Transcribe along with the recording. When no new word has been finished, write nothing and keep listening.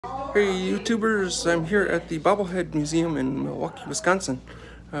Hey YouTubers, I'm here at the Bobblehead Museum in Milwaukee, Wisconsin.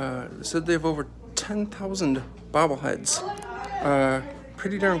 They said they have over 10,000 bobbleheads.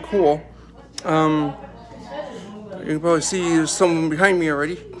 Pretty darn cool. You can probably see there's some behind me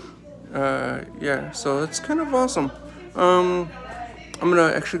already. Yeah, so it's kind of awesome. I'm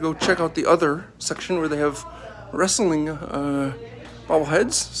gonna actually go check out the other section where they have wrestling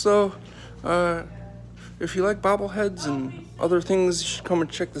bobbleheads. So if you like bobbleheads and other things, you should come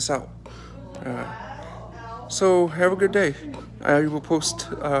and check this out. So have a good day. I will post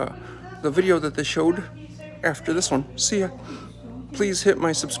the video that they showed after this one. See ya. Please hit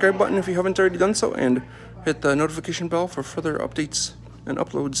my subscribe button if you haven't already done so, and hit the notification bell for further updates and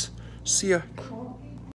uploads. See ya.